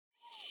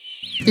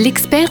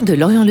L'expert de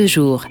Lorient le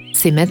jour,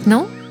 c'est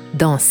maintenant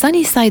dans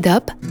Sunny Side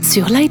Up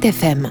sur Light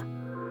FM.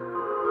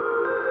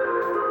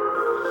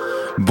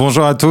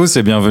 Bonjour à tous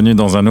et bienvenue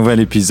dans un nouvel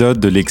épisode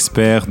de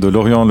l'expert de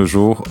Lorient le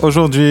jour.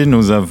 Aujourd'hui,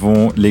 nous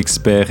avons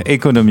l'expert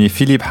économie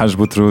Philippe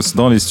Hajboutrous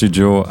dans les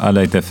studios à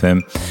Light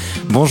FM.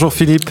 Bonjour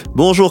Philippe.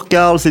 Bonjour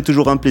Karl, c'est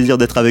toujours un plaisir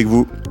d'être avec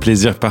vous.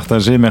 Plaisir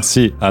partagé,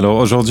 merci. Alors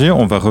aujourd'hui,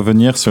 on va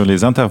revenir sur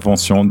les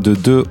interventions de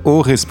deux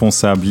hauts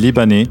responsables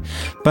libanais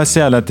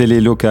passés à la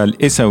télé locale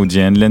et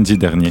saoudienne lundi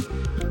dernier.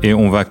 Et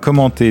on va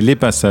commenter les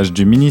passages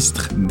du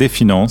ministre des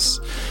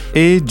Finances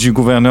et du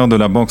gouverneur de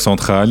la Banque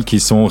centrale qui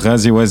sont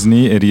Razi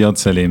Wazni et Riyad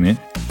Salameh.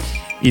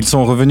 Ils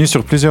sont revenus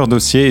sur plusieurs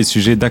dossiers et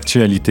sujets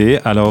d'actualité.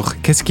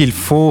 Alors, qu'est-ce qu'il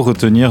faut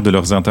retenir de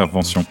leurs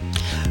interventions ?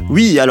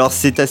 Oui, alors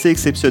c'est assez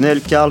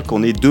exceptionnel, Karl,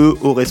 qu'on ait deux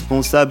hauts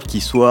responsables qui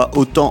soient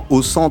autant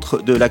au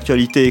centre de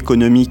l'actualité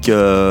économique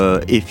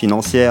et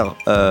financière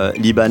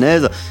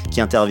libanaise,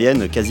 qui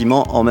interviennent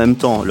quasiment en même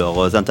temps.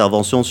 Leurs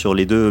interventions sur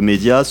les deux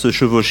médias se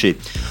chevauchaient.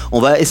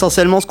 On va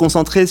essentiellement se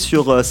concentrer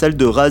sur celle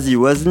de Razi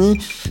Wazni,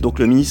 donc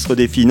le ministre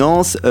des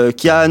Finances,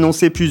 qui a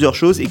annoncé plusieurs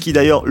choses et qui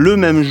d'ailleurs le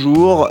même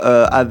jour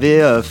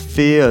avait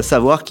fait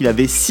savoir qu'il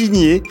avait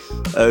signé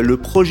le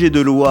projet de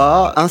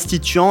loi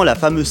instituant la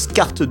fameuse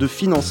carte de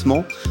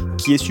financement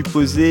qui est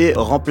supposée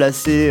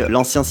remplacer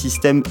l'ancien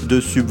système de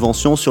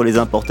subvention sur les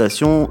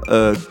importations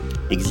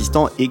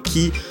existants et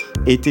qui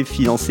était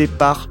financé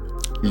par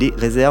les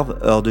réserves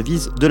hors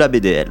devises de la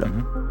BDL.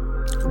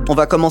 On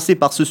va commencer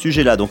par ce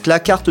sujet-là. Donc la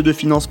carte de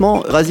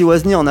financement, Razi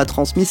Wazni en a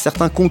transmis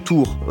certains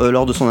contours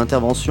lors de son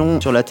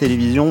intervention sur la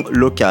télévision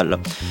locale.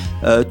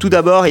 Tout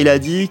d'abord, il a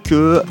dit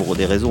que, pour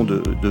des raisons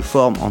de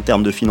forme en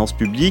termes de finances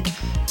publiques,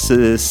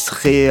 ce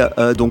serait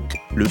donc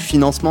le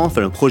financement,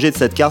 enfin le projet de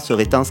cette carte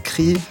serait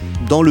inscrit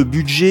dans le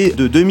budget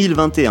de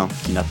 2021,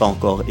 qui n'a pas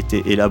encore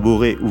été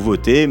élaboré ou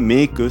voté,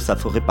 mais que ça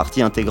ferait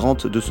partie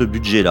intégrante de ce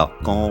budget-là,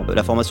 quand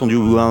la formation du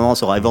gouvernement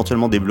sera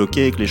éventuellement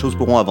débloquée et que les choses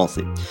pourront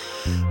avancer.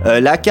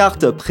 La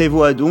carte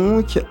prévoit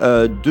donc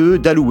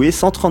d'allouer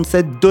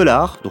 $137,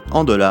 donc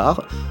en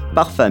dollars,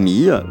 par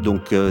famille.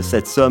 Donc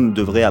cette somme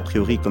devrait a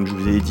priori, comme je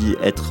vous ai dit,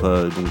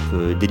 être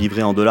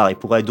délivrée en dollars et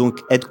pourrait donc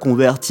être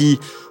convertie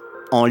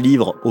en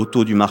livres au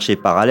taux du marché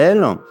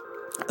parallèle.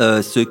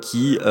 Ce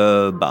qui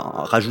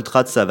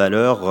rajoutera de sa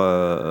valeur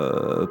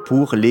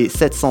pour les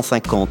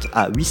 750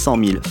 à 800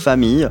 000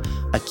 familles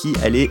à qui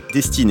elle est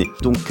destinée.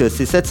 Donc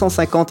ces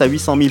 750 à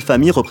 800 000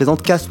 familles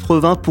représenteraient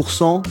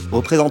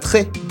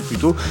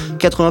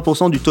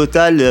 80% du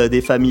total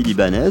des familles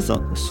libanaises,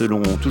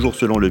 toujours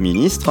selon le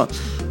ministre,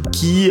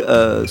 qui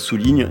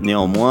souligne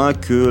néanmoins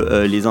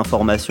que les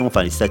informations,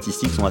 enfin les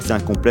statistiques sont assez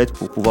incomplètes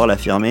pour pouvoir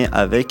l'affirmer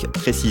avec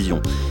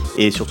précision.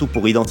 Et surtout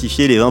pour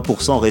identifier les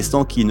 20%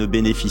 restants qui ne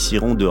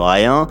bénéficieront de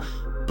rien,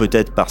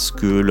 peut-être parce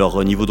que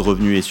leur niveau de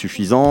revenu est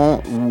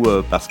suffisant ou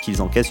parce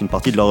qu'ils encaissent une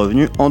partie de leur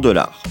revenu en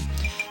dollars.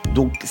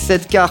 Donc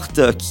cette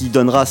carte qui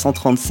donnera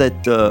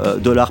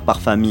 $137 par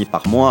famille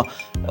par mois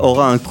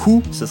aura un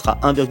coût, ce sera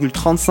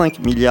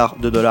 1,35 milliard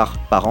de dollars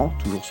par an,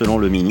 toujours selon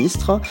le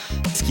ministre.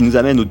 Ce qui nous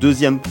amène au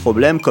deuxième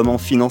problème, comment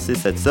financer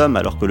cette somme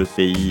alors que le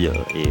pays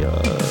est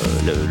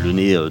le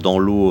nez dans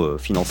l'eau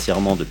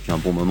financièrement depuis un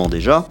bon moment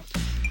déjà.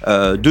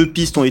 Deux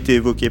pistes ont été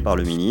évoquées par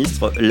le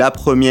ministre. La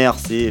première,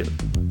 c'est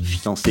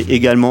financer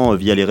également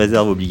via les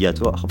réserves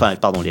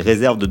les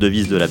réserves de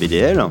devises de la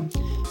BDL.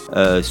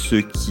 Ce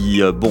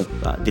qui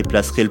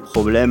déplacerait le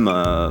problème,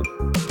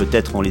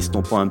 peut-être en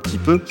l'estompant un petit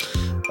peu,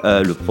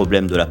 le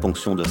problème de la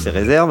ponction de ces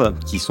réserves,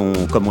 qui sont,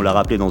 comme on l'a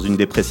rappelé dans une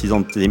des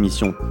précédentes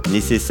émissions,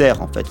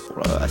 nécessaires en fait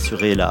pour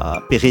assurer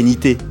la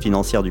pérennité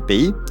financière du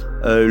pays.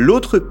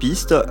 L'autre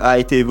piste a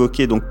été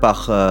évoquée donc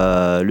par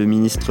le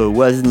ministre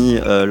Wazni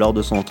lors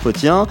de son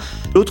entretien.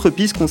 L'autre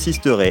piste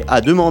consisterait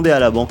à demander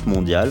à la Banque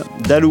mondiale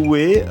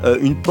d'allouer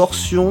une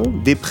portion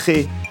des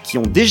prêts qui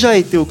ont déjà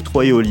été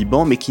octroyés au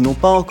Liban, mais qui n'ont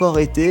pas encore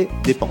été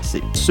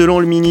dépensés. Selon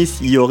le ministre,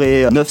 il y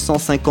aurait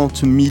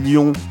 950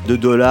 millions de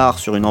dollars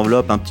sur une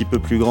enveloppe un petit peu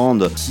plus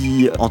grande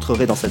qui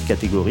entrerait dans cette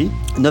catégorie.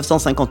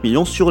 950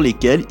 millions sur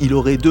lesquels il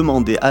aurait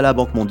demandé à la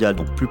Banque mondiale,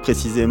 donc plus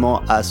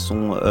précisément à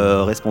son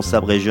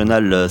responsable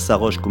régional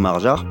Sarosh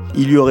Koumarjar,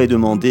 il lui aurait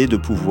demandé de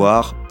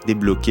pouvoir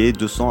débloquer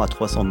 200 à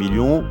 300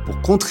 millions pour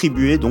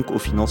contribuer donc au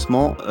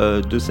financement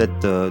de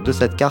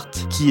cette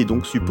carte qui est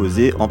donc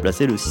supposée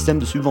remplacer le système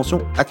de subvention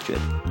actuel.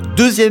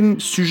 Deuxième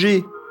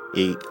sujet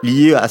et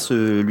lié à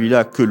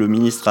celui-là que le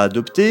ministre a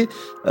adopté,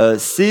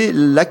 c'est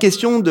la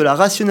question de la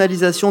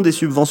rationalisation des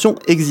subventions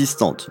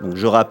existantes. Donc,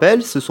 je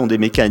rappelle, ce sont des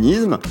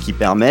mécanismes qui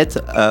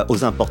permettent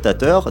aux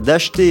importateurs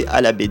d'acheter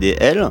à la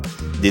BDL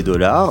des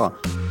dollars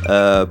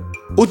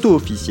au taux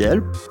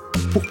officiel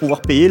pour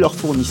pouvoir payer leurs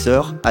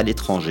fournisseurs à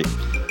l'étranger.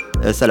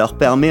 Ça leur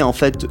permet en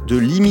fait de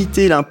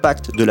limiter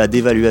l'impact de la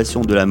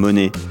dévaluation de la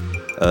monnaie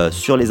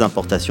sur les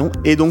importations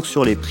et donc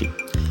sur les prix.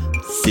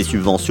 Ces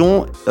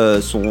subventions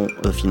sont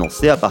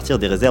financées à partir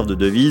des réserves de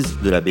devises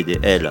de la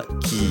BDL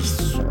qui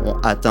sont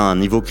atteintes à un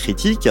niveau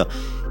critique,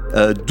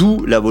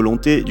 d'où la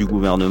volonté du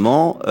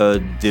gouvernement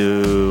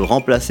de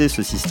remplacer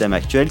ce système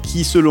actuel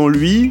qui, selon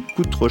lui,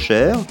 coûte trop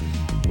cher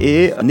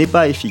et n'est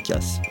pas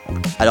efficace.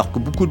 alors que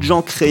beaucoup de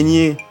gens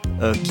craignaient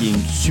qu'il y ait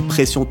une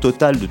suppression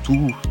totale de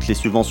toutes les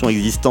subventions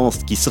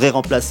existantes qui seraient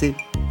remplacées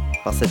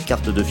par cette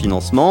carte de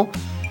financement,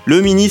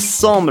 le ministre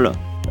semble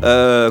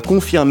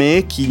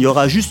confirmer qu'il y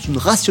aura juste une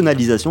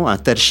rationalisation, un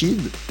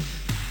talshid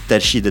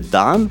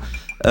d'Am,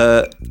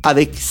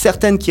 avec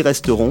certaines qui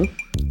resteront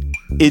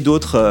et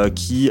d'autres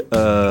qui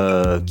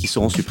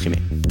seront supprimées.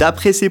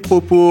 D'après ces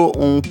propos,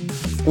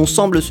 on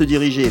semble se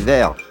diriger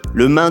vers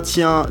le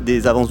maintien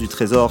des avances du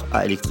Trésor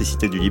à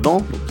Électricité du Liban.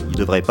 Donc, il ne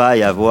devrait pas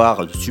y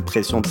avoir de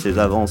suppression de ces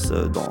avances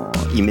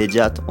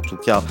immédiate, en tout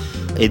cas,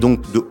 et donc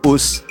de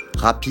hausse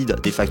rapide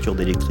des factures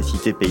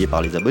d'électricité payées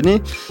par les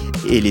abonnés.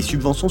 Et les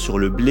subventions sur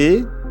le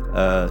blé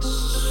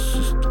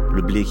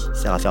qui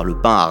sert à faire le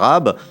pain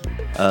arabe,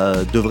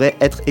 devrait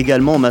être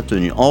également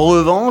maintenu. En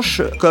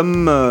revanche,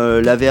 comme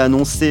l'avait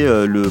annoncé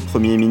le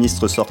Premier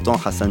ministre sortant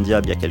Hassan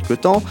Diab il y a quelque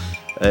temps,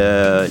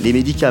 les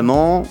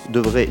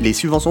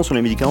subventions sur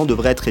les médicaments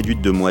devraient être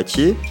réduites de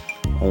moitié.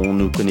 On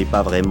ne connaît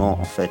pas vraiment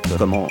en fait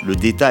le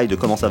détail de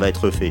comment ça va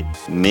être fait,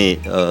 mais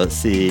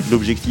c'est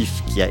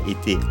l'objectif qui a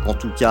été en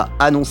tout cas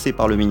annoncé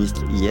par le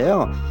ministre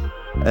hier.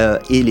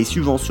 Et les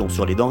subventions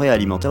sur les denrées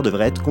alimentaires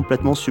devraient être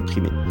complètement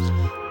supprimées.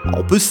 Alors,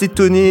 on peut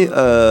s'étonner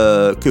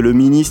que le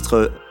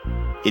ministre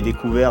ait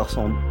découvert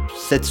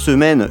cette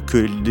semaine que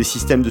les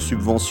systèmes de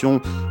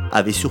subvention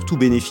avaient surtout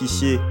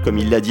bénéficié, comme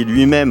il l'a dit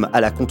lui-même,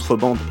 à la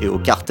contrebande et au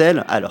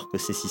cartel, alors que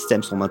ces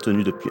systèmes sont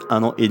maintenus depuis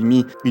 1 an et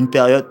demi, une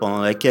période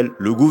pendant laquelle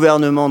le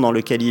gouvernement dans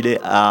lequel il est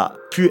a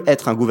pu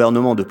être un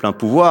gouvernement de plein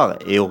pouvoir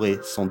et aurait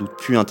sans doute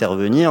pu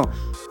intervenir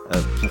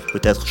pour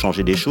peut-être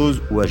changer des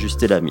choses ou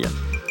ajuster la mire.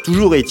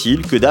 Toujours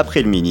est-il que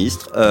d'après le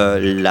ministre,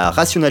 la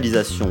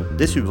rationalisation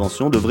des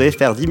subventions devrait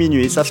faire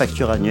diminuer sa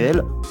facture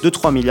annuelle de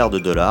 3 milliards de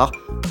dollars,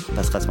 qui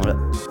passera à ce moment-là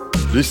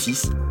de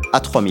 6 à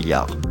 3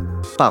 milliards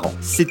par an.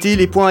 C'était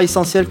les points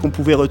essentiels qu'on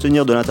pouvait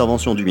retenir de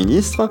l'intervention du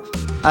ministre,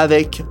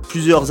 avec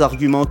plusieurs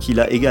arguments qu'il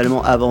a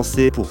également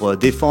avancés pour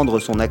défendre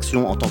son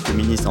action en tant que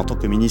ministre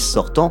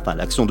sortant, enfin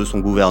l'action de son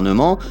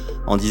gouvernement,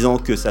 en disant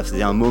que ça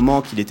faisait un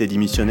moment qu'il était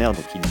démissionnaire,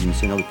 donc il est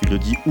démissionnaire depuis le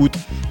 10 août,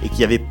 et qu'il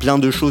y avait plein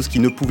de choses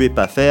qu'il ne pouvait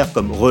pas faire,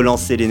 comme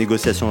relancer les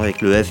négociations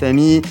avec le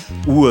FMI,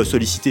 ou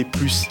solliciter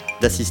plus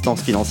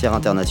d'assistance financière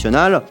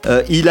internationale.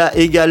 Il a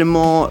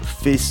également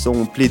fait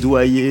son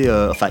plaidoyer,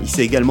 il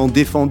s'est également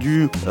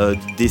défendu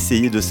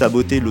d'essayer de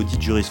saboter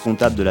l'audit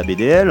juriscomptable de la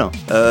BDL.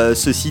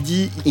 Ceci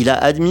dit, il a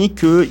admis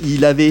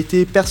qu'il avait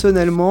été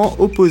personnellement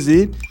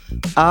opposé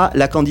à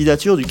la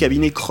candidature du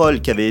cabinet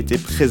Kroll qui avait été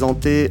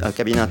présenté, un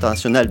cabinet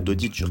international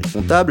d'audit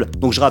juriscomptable.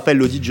 Donc je rappelle,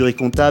 l'audit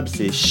juriscomptable,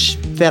 c'est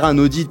faire un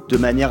audit de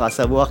manière à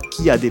savoir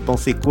qui a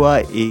dépensé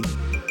quoi et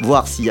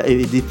voir s'il y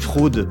avait des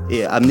fraudes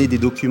et amener des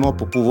documents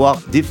pour pouvoir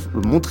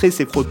montrer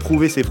ces fraudes,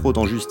 prouver ces fraudes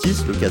en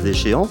justice, le cas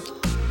échéant.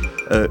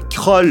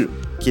 Kroll,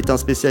 qui est un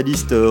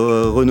spécialiste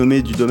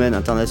renommé du domaine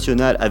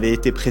international, avait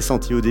été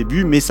pressenti au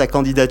début, mais sa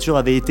candidature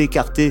avait été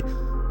écartée,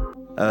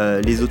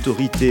 les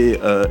autorités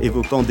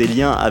évoquant des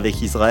liens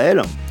avec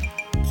Israël.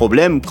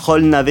 Problème,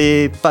 Kroll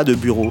n'avait pas de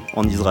bureau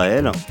en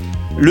Israël.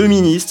 Le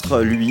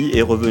ministre, lui,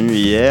 est revenu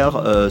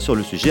hier sur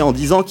le sujet en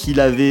disant qu'il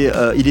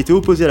était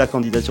opposé à la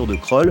candidature de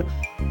Kroll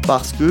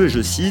parce que,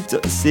 je cite,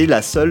 c'est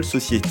la seule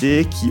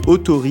société qui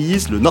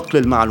autorise le Naql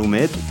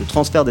al-Ma'loumat, le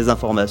transfert des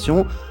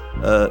informations,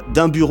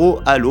 d'un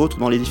bureau à l'autre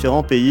dans les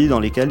différents pays dans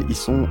lesquels ils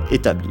sont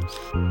établis.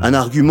 Un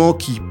argument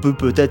qui peut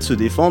peut-être se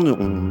défendre,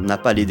 on n'a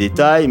pas les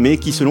détails, mais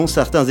qui selon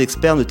certains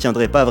experts ne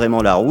tiendrait pas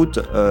vraiment la route,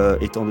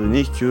 étant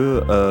donné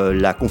que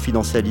la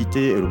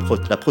confidentialité,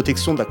 la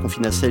protection de la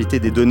confidentialité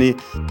des données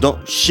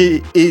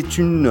est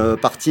une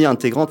partie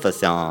intégrante,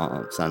 c'est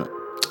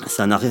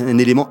un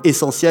élément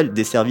essentiel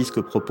des services que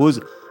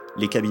proposent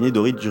les cabinets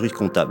d'audit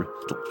juriscomptable.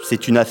 Donc,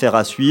 c'est une affaire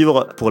à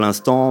suivre. Pour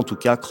l'instant, en tout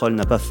cas, Kroll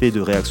n'a pas fait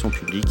de réaction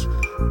publique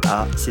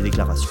à ces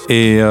déclarations.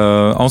 Et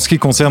en ce qui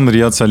concerne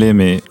Riyad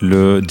Salameh,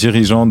 le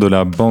dirigeant de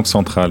la Banque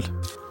centrale,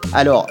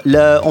 alors,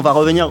 on va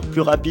revenir plus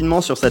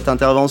rapidement sur cette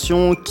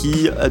intervention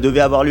qui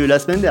devait avoir lieu la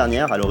semaine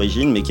dernière à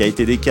l'origine, mais qui a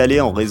été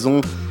décalée en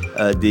raison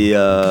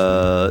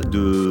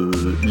de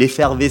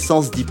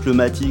l'effervescence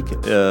diplomatique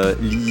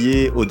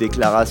liée aux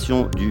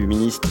déclarations du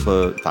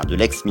ministre, de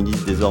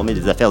l'ex-ministre désormais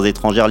des Affaires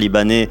étrangères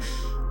libanais,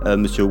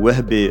 M.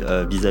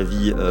 Wahbe,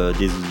 vis-à-vis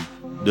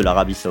de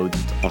l'Arabie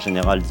Saoudite en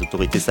général, des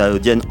autorités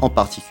saoudiennes en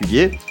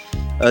particulier.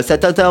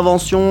 Cette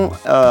intervention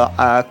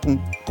a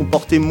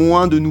comporté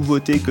moins de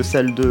nouveautés que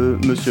celle de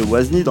M.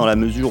 Ouazni, dans la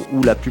mesure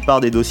où la plupart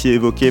des dossiers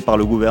évoqués par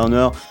le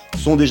gouverneur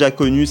sont déjà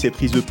connus, ses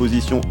prises de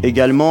position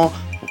également.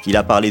 Donc, il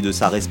a parlé de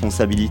sa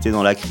responsabilité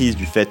dans la crise,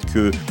 du fait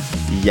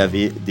qu'il y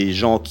avait des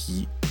gens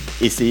qui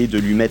essayaient de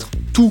lui mettre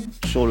tout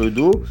sur le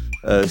dos,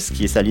 ce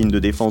qui est sa ligne de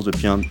défense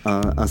depuis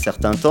un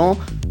certain temps.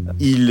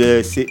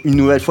 Il s'est une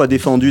nouvelle fois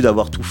défendu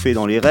d'avoir tout fait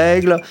dans les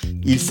règles.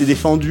 Il s'est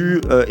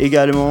défendu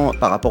également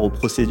par rapport aux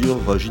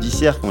procédures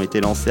judiciaires qui ont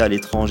été lancées à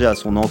l'étranger à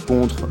son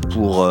encontre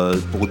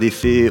pour des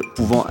faits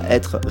pouvant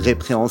être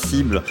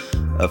répréhensibles,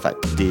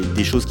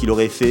 des choses qu'il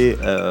aurait fait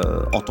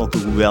en tant que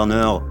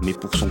gouverneur, mais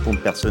pour son compte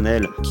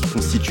personnel, qui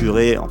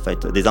constitueraient en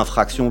fait des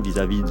infractions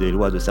vis-à-vis des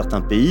lois de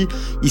certains pays.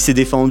 Il s'est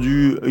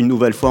défendu une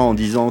nouvelle fois en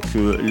disant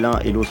que l'un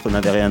et l'autre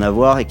n'avaient rien à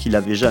voir et qu'il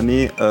n'avait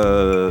jamais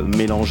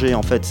mélangé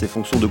en fait ses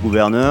fonctions de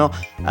gouverneur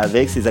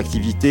avec ses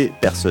activités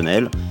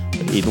personnelles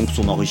et donc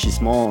son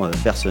enrichissement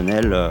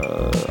personnel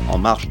en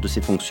marge de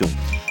ses fonctions.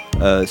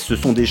 Ce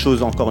sont des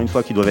choses, encore une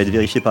fois, qui doivent être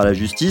vérifiées par la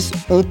justice.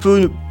 On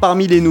peut,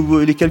 parmi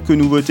les quelques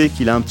nouveautés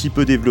qu'il a un petit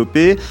peu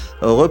développées,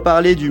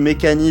 reparler du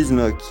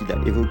mécanisme qu'il a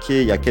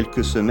évoqué il y a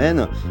quelques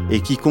semaines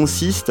et qui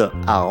consiste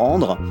à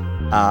rendre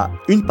à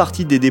une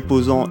partie des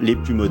déposants les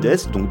plus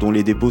modestes, donc dont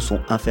les dépôts sont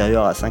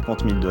inférieurs à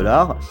 50 000 $,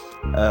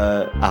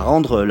 à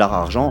rendre leur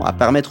argent, à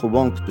permettre aux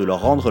banques de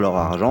leur rendre leur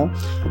argent,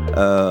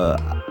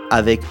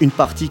 avec une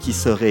partie qui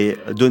serait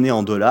donnée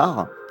en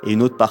dollars et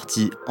une autre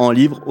partie en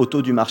livres au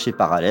taux du marché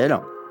parallèle.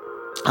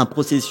 Un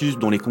processus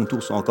dont les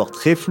contours sont encore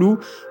très flous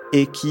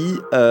et qui,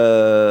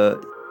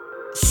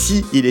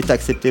 si il est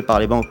accepté par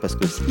les banques, parce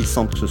qu'il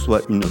semble que ce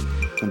soit une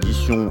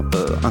condition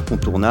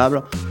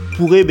incontournable,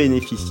 pourrait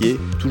bénéficier,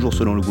 toujours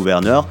selon le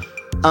gouverneur,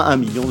 à 1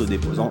 million de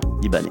déposants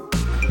libanais.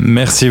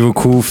 Merci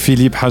beaucoup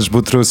Philippe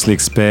Hajboutros,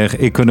 l'expert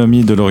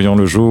économie de l'Orient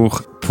le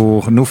Jour,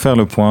 pour nous faire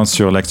le point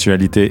sur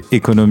l'actualité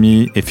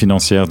économie et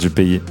financière du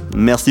pays.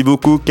 Merci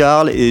beaucoup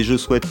Karl, et je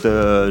souhaite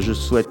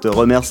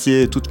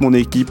remercier toute mon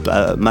équipe,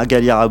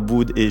 Magali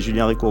Araboud et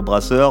Julien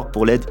Ricourt-Brasseur,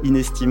 pour l'aide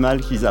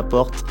inestimable qu'ils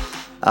apportent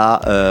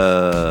à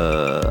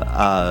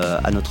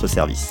notre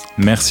service.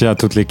 Merci à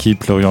toute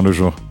l'équipe L'Orient le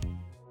Jour.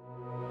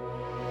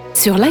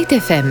 Sur Light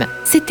FM,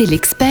 c'était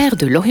l'expert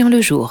de l'Orient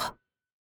le Jour.